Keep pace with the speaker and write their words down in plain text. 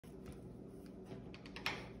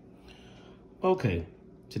Okay,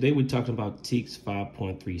 today we're talking about TEKS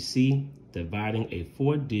 5.3c, dividing a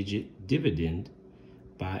 4-digit dividend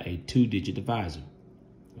by a 2-digit divisor.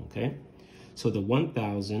 Okay, so the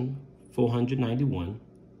 1,491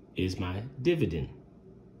 is my dividend.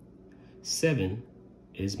 7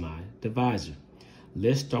 is my divisor.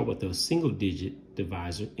 Let's start with a single-digit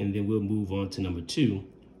divisor, and then we'll move on to number 2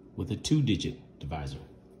 with a 2-digit divisor.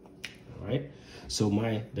 All right, so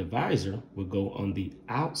my divisor will go on the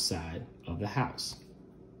outside of the house.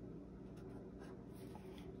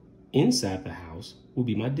 Inside the house will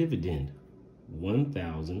be my dividend,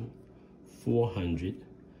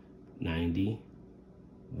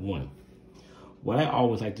 1,491. What I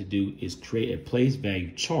always like to do is create a place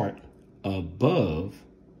value chart above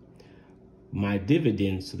my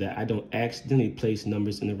dividend so that I don't accidentally place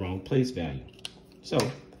numbers in the wrong place value. So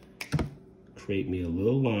create me a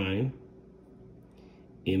little line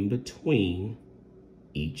in between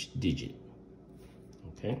each digit.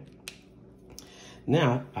 Okay.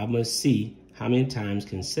 Now I must see how many times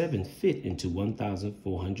can 7 fit into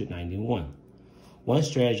 1,491. One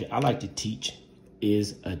strategy I like to teach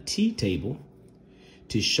is a T-table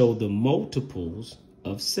to show the multiples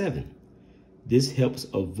of 7. This helps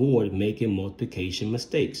avoid making multiplication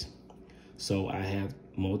mistakes. So I have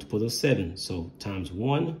multiples of 7. So times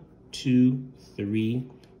 1, 2, 3,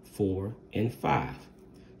 4, and 5.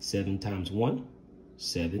 7 times 1,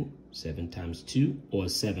 7. 7 times 2, or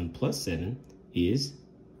 7 plus 7, is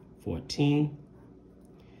 14.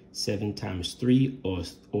 7 times 3, or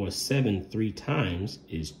 7 3 times,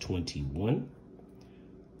 is 21.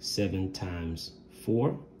 7 times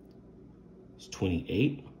 4 is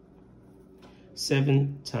 28.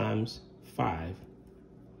 7 times 5,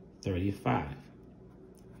 35.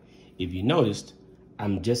 If you noticed,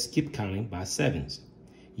 I'm just skip counting by 7s.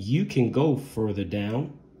 You can go further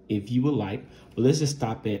down if you would like, but let's just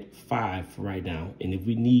stop at 5 for right now. And if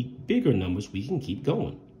we need bigger numbers, we can keep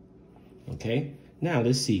going. Okay, now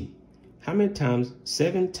let's see. How many times,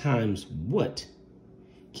 7 times what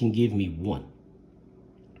can give me 1?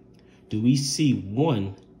 Do we see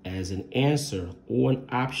 1 as an answer or an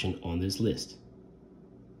option on this list?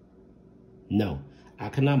 No, I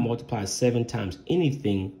cannot multiply 7 times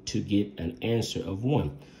anything to get an answer of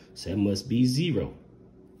 1. So it must be 0.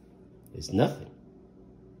 It's nothing.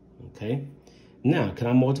 Okay. Now, can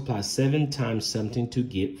I multiply 7 times something to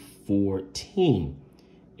get 14?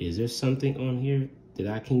 Is there something on here that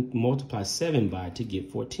I can multiply 7 by to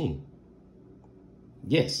get 14?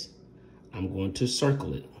 Yes. I'm going to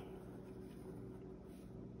circle it.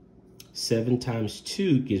 7 times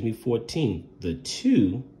 2 gives me 14. The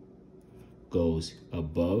 2 goes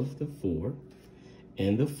above the 4,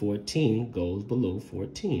 and the 14 goes below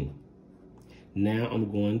 14. Now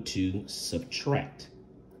I'm going to subtract.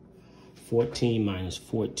 14 minus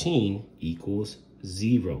 14 equals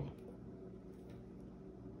 0.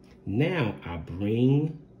 Now I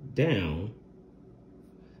bring down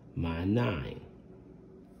my 9.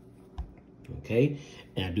 Okay,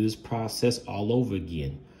 and I do this process all over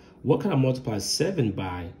again. What can I multiply 7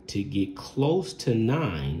 by to get close to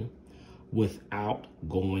 9 without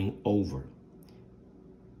going over?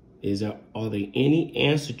 Are there any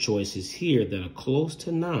answer choices here that are close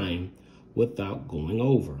to 9 without going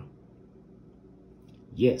over?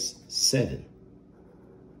 Yes, 7.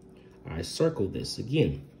 I circle this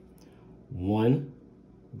again. 1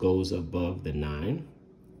 goes above the 9.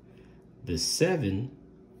 The 7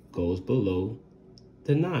 goes below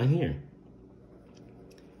the 9 here.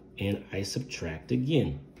 And I subtract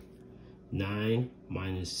again. 9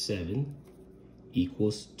 minus 7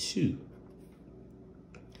 equals 2.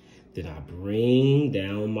 Then I bring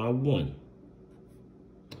down my 1.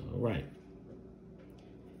 All right.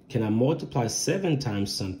 Can I multiply 7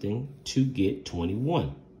 times something to get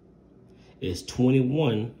 21? Is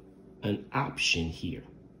 21 an option here?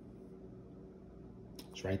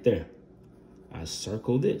 It's right there. I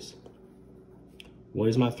circle this. Where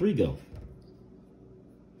does my 3 go?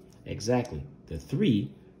 Exactly. The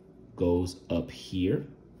 3 goes up here,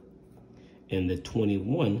 and the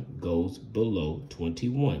 21 goes below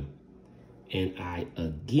 21. And I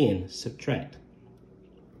again subtract.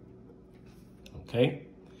 Okay?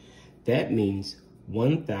 That means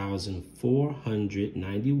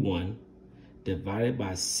 1,491 divided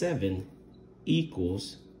by 7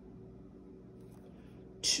 equals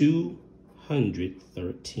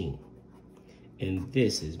 213. And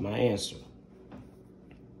this is my answer.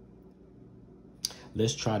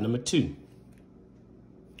 Let's try number 2.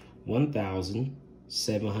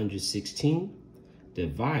 1,716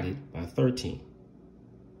 divided by 13.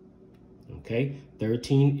 Okay,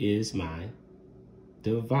 13 is my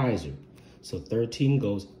divisor. So 13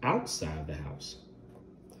 goes outside the house.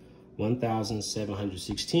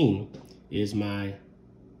 1,716 is my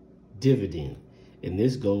dividend, and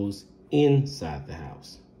this goes inside the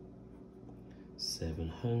house.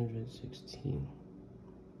 716.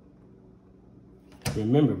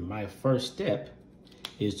 Remember, my first step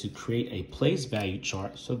is to create a place value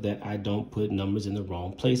chart so that I don't put numbers in the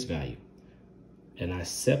wrong place value. And I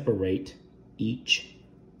separate each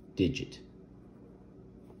digit.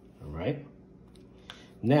 All right.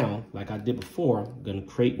 Now, like I did before, I'm going to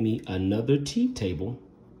create me another T table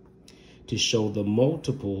to show the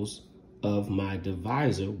multiples of my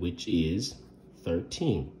divisor, which is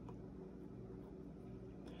 13.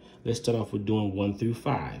 Let's start off with doing 1 through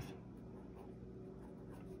 5.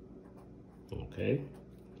 Okay.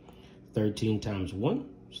 13 times 1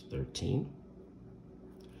 is 13.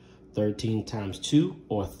 13 times 2,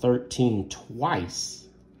 or 13 twice,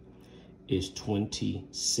 is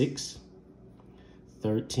 26.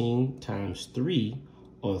 13 times 3,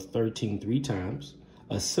 or 13 3 times.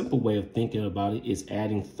 A simple way of thinking about it is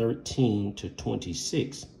adding 13 to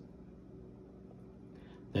 26.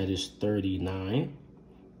 That is 39.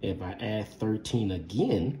 If I add 13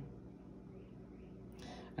 again,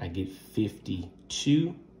 I get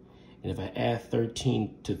 52. And if I add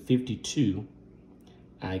 13 to 52,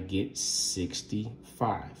 I get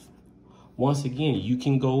 65. Once again, you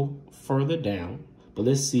can go further down, but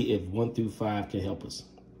let's see if 1 through 5 can help us.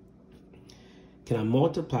 Can I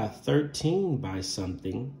multiply 13 by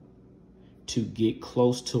something to get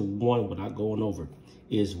close to 1 without going over?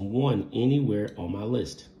 Is 1 anywhere on my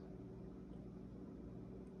list?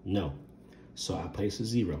 No. So I place a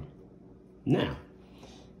 0. Now,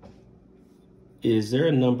 is there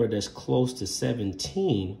a number that's close to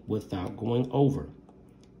 17 without going over?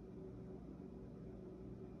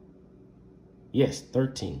 Yes,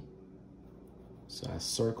 13. So I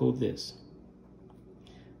circle this.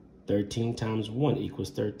 13 times 1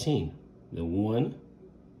 equals 13. The 1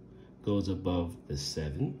 goes above the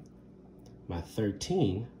 7. My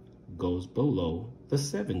 13 goes below the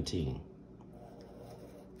 17.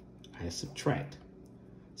 I subtract.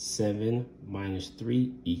 7 minus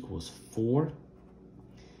 3 equals 4.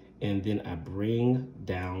 And then I bring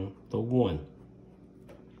down the 1.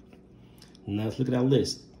 Now let's look at our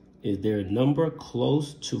list. Is there a number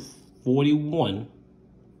close to 41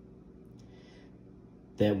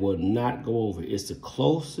 that will not go over? It's the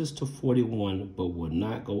closest to 41, but will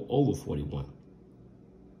not go over 41.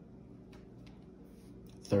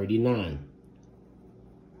 39.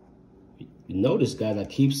 Notice, guys, I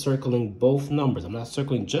keep circling both numbers. I'm not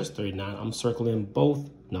circling just 39. I'm circling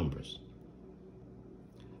both numbers.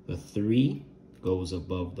 The 3 goes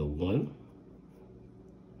above the 1.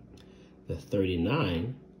 The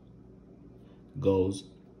 39 goes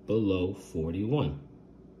below 41.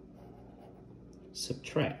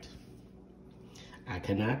 Subtract. I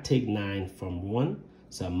cannot take 9 from 1,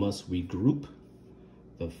 so I must regroup.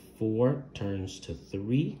 The 4 turns to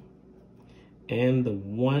 3, and the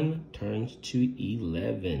 1 turns to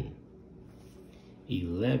 11.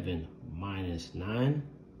 11 minus 9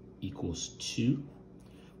 equals 2.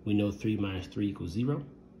 We know 3 minus 3 equals 0.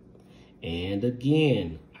 And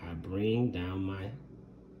again, I bring down my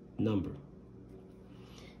number.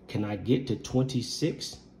 Can I get to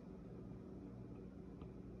 26?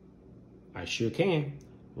 I sure can,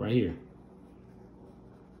 right here.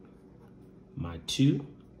 My 2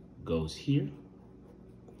 goes here.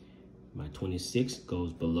 My 26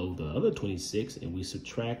 goes below the other 26, and we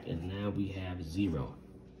subtract, and now we have 0.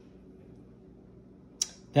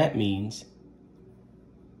 That means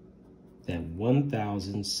that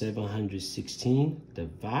 1,716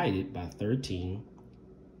 divided by 13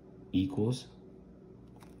 equals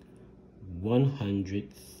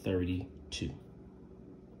 132.